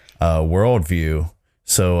worldview.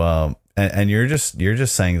 So and you're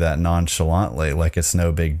just saying that nonchalantly, like it's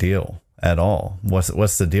no big deal. at all?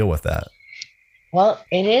 What's the deal with that? Well,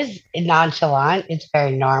 it is nonchalant. It's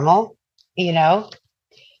very normal. You know,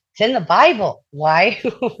 it's in the Bible. Why?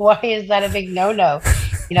 Why is that a big no-no?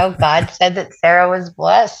 God said that Sarah was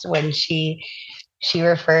blessed when she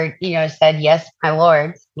referred, said, yes, my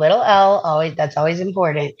Lord, little L, always, that's always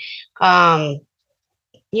important. So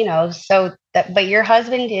that, but your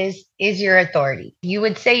husband is your authority. You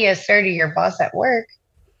would say yes, sir, to your boss at work,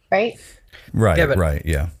 right? Right. Yeah, but- right.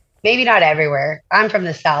 Yeah. Maybe not everywhere. I'm from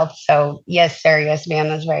the South, so yes, sir, yes, ma'am,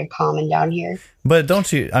 that's very common down here. But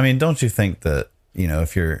don't you think that,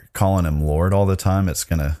 if you're calling him Lord all the time, it's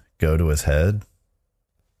going to go to his head?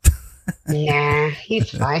 Nah,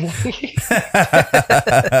 he's fine.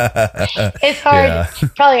 It's hard. Yeah.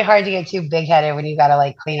 Probably hard to get too big headed when you got to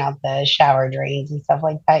like clean out the shower drains and stuff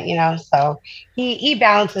like that, So he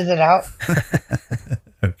balances it out.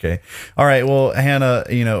 Okay. All right. Well, Hannah,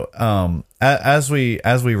 as we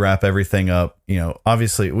wrap everything up,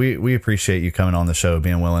 obviously we appreciate you coming on the show,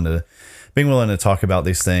 being willing to talk about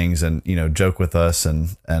these things and, joke with us.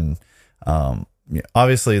 And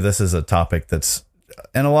obviously this is a topic that's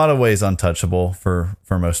in a lot of ways untouchable for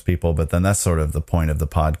most people, but then that's sort of the point of the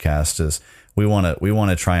podcast is we want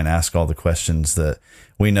to try and ask all the questions that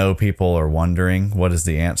we know people are wondering what is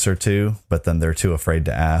the answer to, but then they're too afraid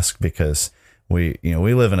to ask because we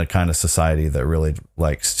live in a kind of society that really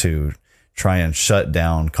likes to try and shut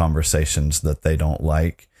down conversations that they don't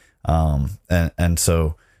like. And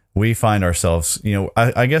so we find ourselves,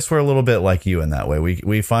 I guess we're a little bit like you in that way.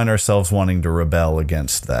 We find ourselves wanting to rebel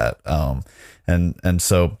against that. And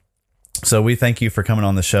so we thank you for coming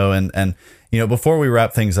on the show. And before we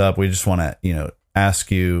wrap things up, we just want to, ask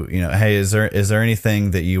you, hey, is there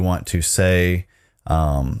anything that you want to say,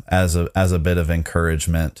 as a bit of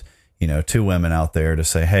encouragement, to women out there to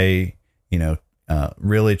say, hey,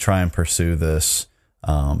 really try and pursue this,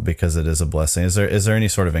 because it is a blessing. Is there any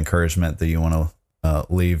sort of encouragement that you want to,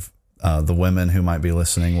 leave, the women who might be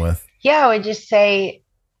listening with? Yeah, I would just say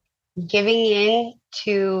giving in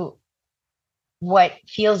to what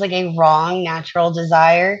feels like a wrong natural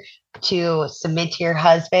desire to submit to your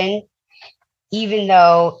husband, even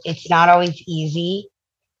though it's not always easy.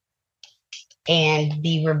 And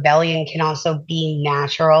the rebellion can also be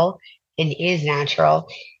natural. It is natural.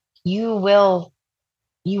 You will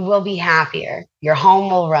be happier. Your home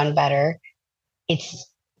will run better.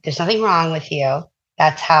 There's nothing wrong with you.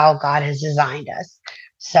 That's how God has designed us.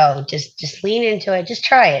 So just lean into it. Just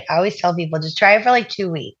try it. I always tell people, just try it for like 2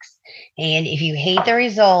 weeks. And if you hate the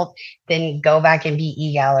result, then go back and be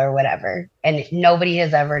egal or whatever. And nobody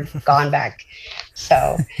has ever gone back.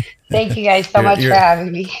 So thank you guys so much for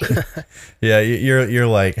having me. Yeah, you're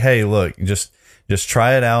like, hey, look, just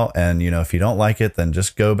try it out, and if you don't like it, then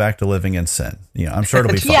just go back to living in sin. I'm sure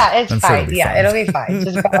it'll be fine. Yeah, it's I'm fine. Sure Yeah, it'll be fine.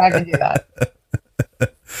 Just go back and do that.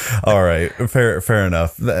 All right, fair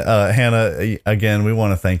enough. Hannah, again, we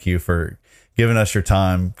want to thank you for giving us your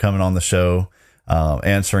time, coming on the show,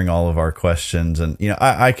 answering all of our questions, and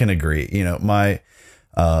I can agree. My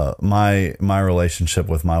relationship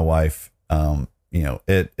with my wife,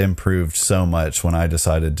 it improved so much when I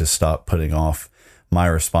decided to stop putting off my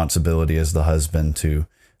responsibility as the husband to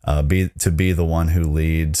be the one who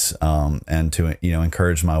leads, and to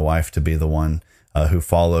encourage my wife to be the one who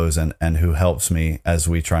follows and who helps me as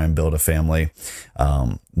we try and build a family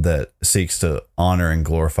that seeks to honor and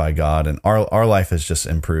glorify God. And our life has just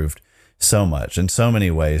improved so much in so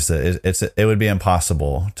many ways that it would be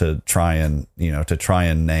impossible to try and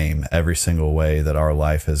name every single way that our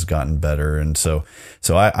life has gotten better. And so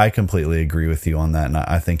I completely agree with you on that, and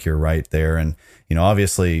I think you're right there. And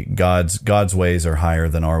obviously God's ways are higher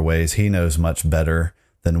than our ways. He knows much better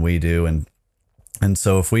than we do, and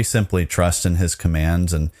so if we simply trust in his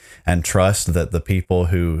commands and trust that the people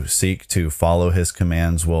who seek to follow his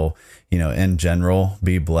commands will, in general,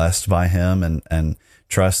 be blessed by him, and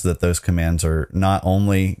trust that those commands are not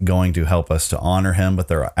only going to help us to honor him, but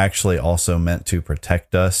they're actually also meant to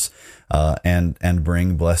protect us, and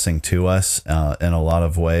bring blessing to us, in a lot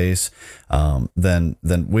of ways, then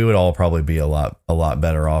we would all probably be a lot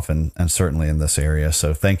better off, and certainly in this area.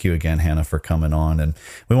 So thank you again, Hannah, for coming on. And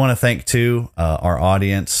we want to thank too, our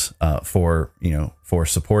audience, for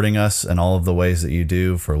supporting us in all of the ways that you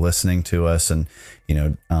do, for listening to us, and,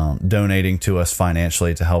 donating to us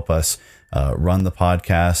financially to help us, run the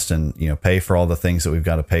podcast, and, pay for all the things that we've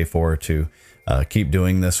got to pay for to, keep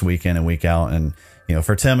doing this week in and week out. And,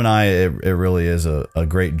 for Tim and I, it really is a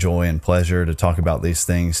great joy and pleasure to talk about these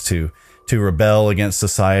things, to rebel against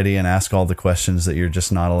society and ask all the questions that you're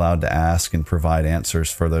just not allowed to ask, and provide answers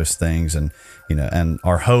for those things. And, and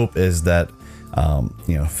our hope is that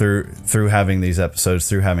through having these episodes,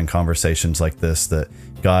 through having conversations like this, that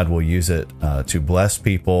God will use it to bless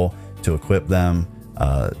people, to equip them,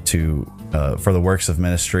 for the works of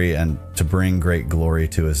ministry, and to bring great glory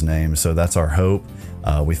to His name. So that's our hope.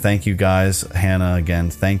 We thank you guys. Hannah, again,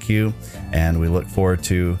 thank you, and we look forward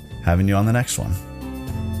to having you on the next one.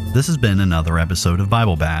 This has been another episode of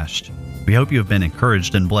Bible Bashed. We hope you have been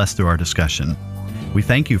encouraged and blessed through our discussion. We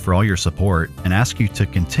thank you for all your support and ask you to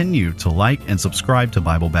continue to like and subscribe to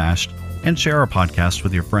Bible Bashed and share our podcast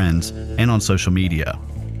with your friends and on social media.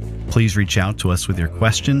 Please reach out to us with your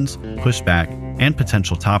questions, pushback, and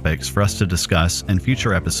potential topics for us to discuss in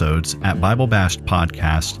future episodes at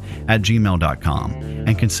BibleBashedPodcast@gmail.com,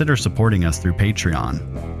 and consider supporting us through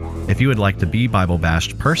Patreon. If you would like to be Bible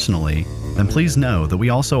Bashed personally, then please know that we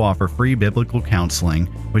also offer free biblical counseling,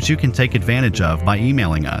 which you can take advantage of by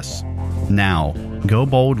emailing us. Now, go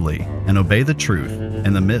boldly and obey the truth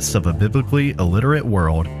in the midst of a biblically illiterate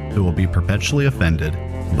world who will be perpetually offended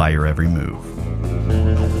by your every move.